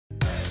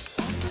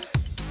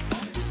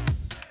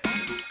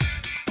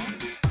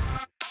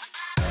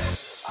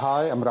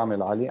Hi, I'm Rami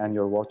Al Ali, and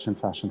you're watching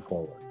Fashion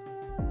Forward.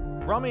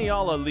 Rami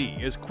Al Ali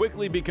is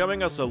quickly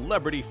becoming a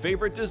celebrity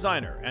favorite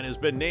designer and has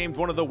been named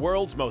one of the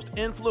world's most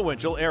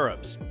influential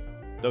Arabs.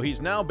 Though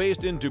he's now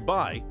based in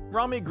Dubai,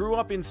 Rami grew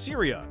up in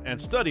Syria and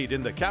studied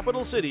in the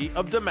capital city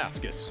of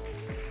Damascus.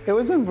 It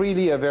wasn't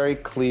really a very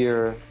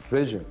clear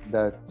vision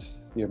that,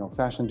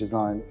 fashion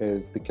design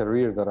is the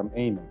career that I'm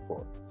aiming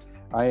for.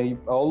 I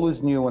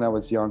always knew when I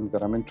was young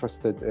that I'm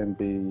interested in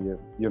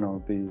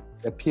the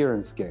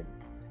appearance game.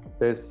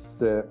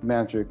 This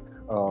magic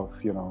of,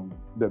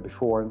 the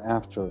before and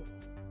after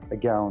a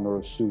gown or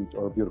a suit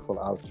or a beautiful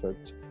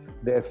outfit,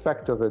 the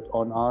effect of it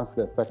on us,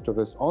 the effect of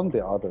it on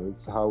the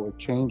others, how it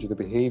changed the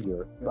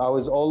behavior. I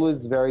was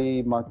always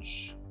very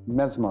much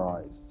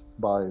mesmerized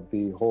by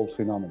the whole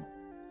phenomenon.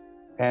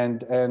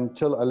 And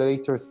until a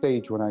later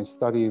stage when I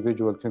studied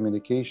visual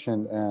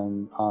communication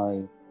and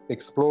I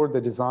explored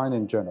the design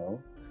in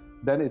general,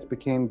 then it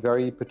became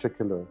very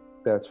particular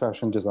that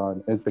fashion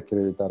design is the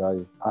career that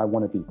I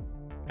want to be.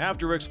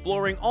 After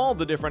exploring all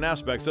the different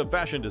aspects of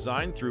fashion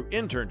design through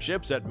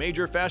internships at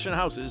major fashion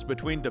houses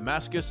between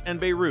Damascus and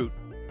Beirut,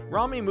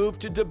 Rami moved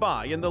to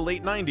Dubai in the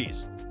late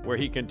 90s, where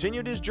he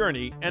continued his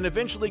journey and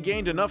eventually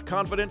gained enough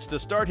confidence to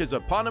start his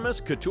eponymous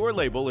couture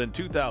label in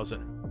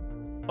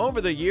 2000.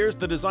 Over the years,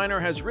 the designer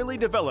has really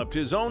developed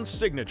his own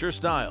signature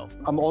style.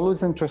 I'm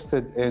always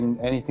interested in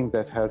anything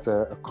that has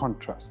a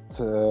contrast,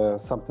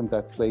 something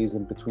that plays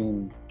in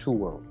between two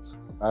worlds.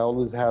 I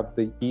always have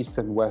the East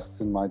and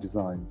West in my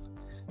designs.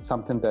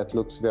 Something that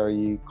looks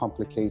very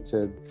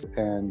complicated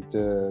and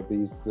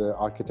these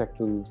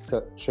architectural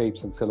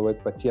shapes and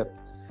silhouette, but yet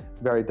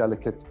very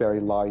delicate, very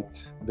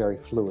light, very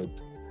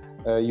fluid.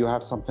 You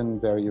have something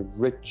very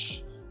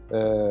rich,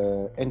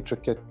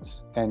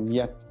 intricate, and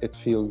yet it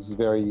feels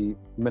very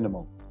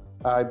minimal.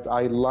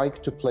 I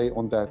like to play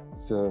on that,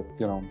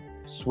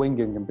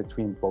 swinging in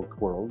between both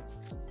worlds,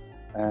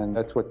 and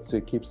that's what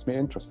keeps me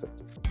interested.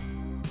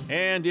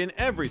 And in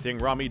everything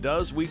Rami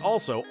does, we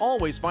also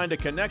always find a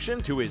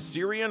connection to his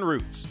Syrian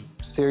roots.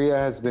 Syria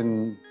has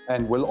been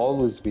and will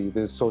always be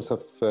the source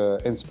of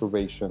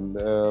inspiration.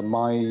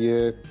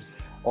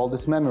 All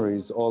these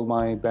memories, all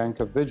my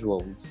bank of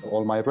visuals,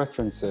 all my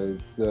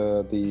references,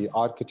 the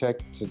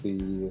architect,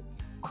 the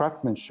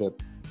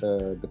craftsmanship,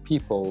 the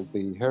people,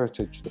 the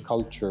heritage, the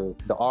culture,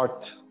 the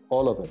art,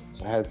 all of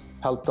it has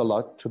helped a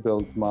lot to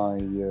build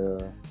my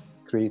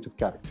creative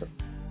character.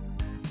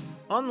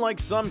 Unlike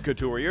some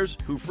couturiers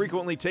who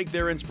frequently take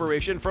their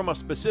inspiration from a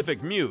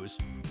specific muse,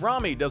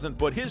 Rami doesn't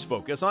put his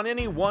focus on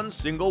any one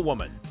single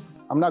woman.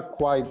 I'm not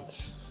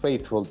quite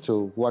faithful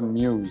to one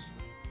muse.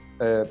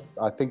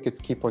 I think it's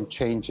keep on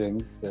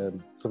changing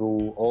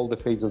through all the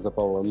phases of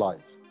our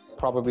life.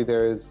 Probably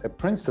there is a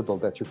principle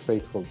that you're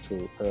faithful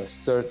to, a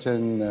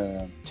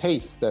certain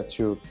taste that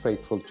you're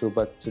faithful to,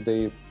 but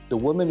the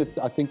woman,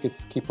 I think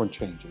it's keep on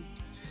changing.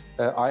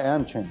 I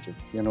am changing.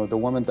 The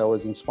woman that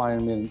was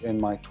inspiring me in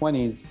my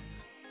 20s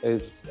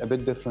is a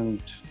bit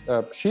different.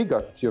 She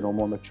got,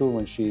 more mature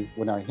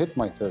when I hit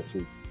my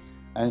 30s,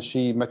 and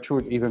she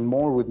matured even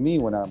more with me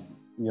when I'm,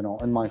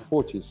 in my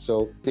 40s.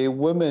 So the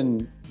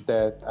women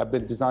that I've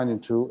been designing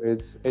to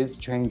is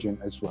changing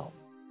as well.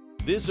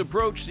 This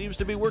approach seems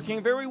to be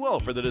working very well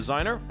for the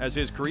designer, as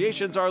his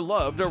creations are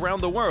loved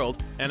around the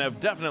world and have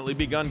definitely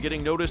begun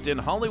getting noticed in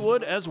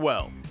Hollywood as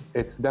well.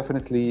 It's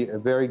definitely a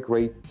very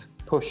great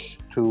push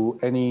to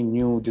any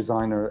new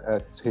designer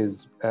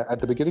at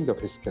the beginning of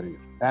his career.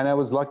 And I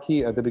was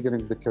lucky at the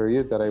beginning of the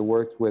career that I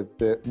worked with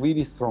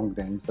really strong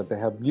names, that they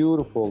have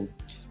beautiful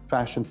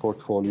fashion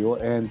portfolio,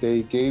 and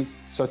they gave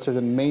such an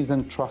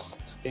amazing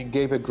trust. It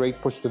gave a great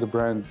push to the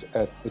brand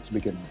at its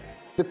beginning.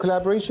 The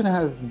collaboration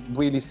has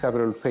really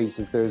several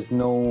phases. There's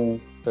no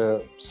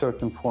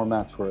certain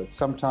format for it.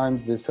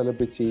 Sometimes the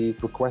celebrity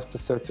requests a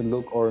certain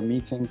look or a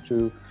meeting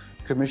to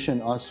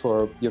commission us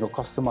for,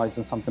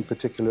 customizing something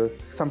particular.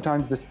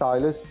 Sometimes the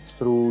stylist,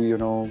 through,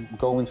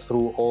 going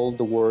through all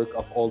the work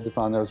of all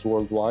designers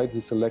worldwide, he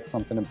selects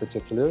something in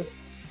particular.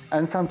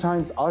 And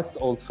sometimes us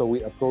also,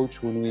 we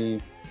approach when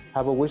we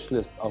have a wish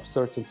list of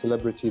certain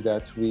celebrity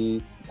that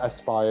we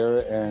aspire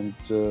and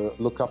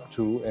look up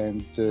to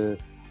and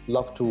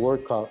love to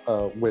work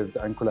with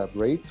and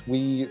collaborate.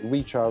 We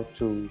reach out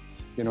to,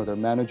 their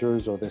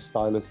managers or their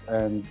stylists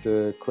and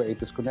create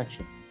this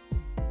connection.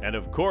 And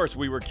of course,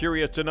 we were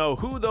curious to know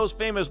who those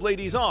famous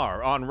ladies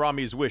are on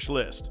Rami's wish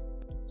list.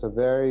 It's a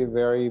very,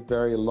 very,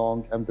 very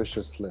long,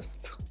 ambitious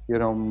list.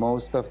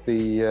 Most of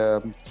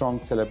the strong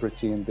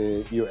celebrity in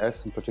the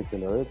US in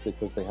particular,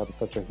 because they have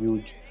such a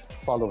huge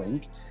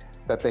following,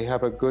 that they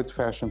have a good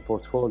fashion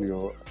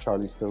portfolio.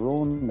 Charlize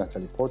Theron,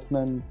 Natalie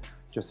Portman,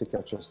 Jessica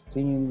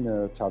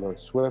Chastain, Taylor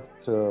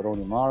Swift,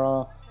 Rooney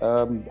Mara.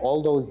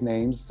 All those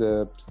names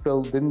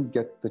still didn't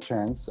get the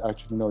chance.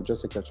 Actually, no,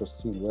 Jessica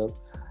Chastain, well,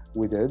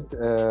 we did.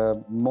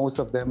 Most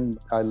of them,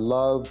 I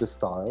love the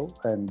style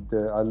and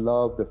I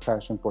love the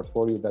fashion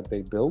portfolio that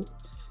they built,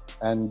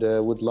 and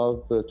would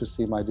love to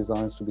see my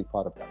designs to be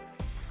part of that.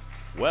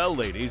 Well,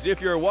 ladies,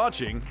 if you're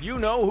watching, you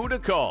know who to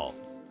call.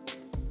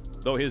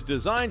 Though his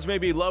designs may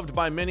be loved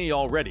by many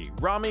already,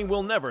 Rami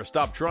will never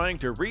stop trying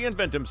to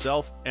reinvent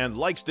himself and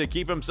likes to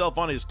keep himself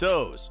on his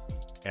toes.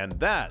 And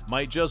that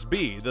might just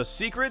be the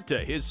secret to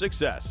his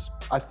success.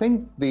 I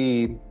think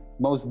the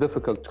most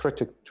difficult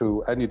critic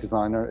to any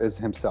designer is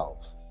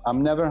himself.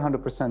 I'm never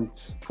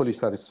 100% fully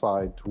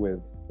satisfied with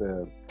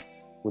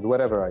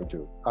whatever I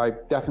do. I'm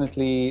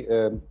definitely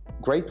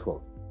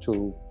grateful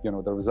to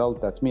the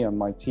result that me and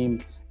my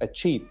team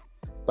achieve.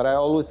 But I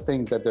always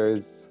think that there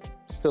is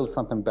still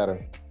something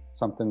better,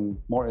 something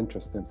more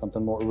interesting,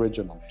 something more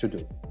original to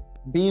do.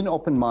 Being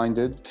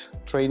open-minded,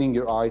 training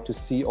your eye to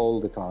see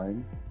all the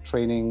time,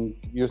 training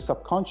your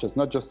subconscious,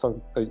 not just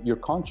your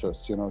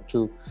conscious,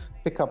 to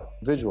pick up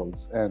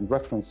visuals and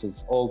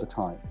references all the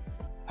time,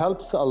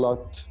 helps a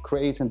lot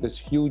creating this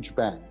huge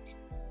bank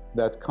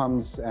that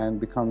comes and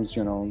becomes,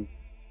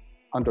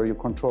 under your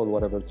control,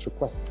 whatever it's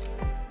requested.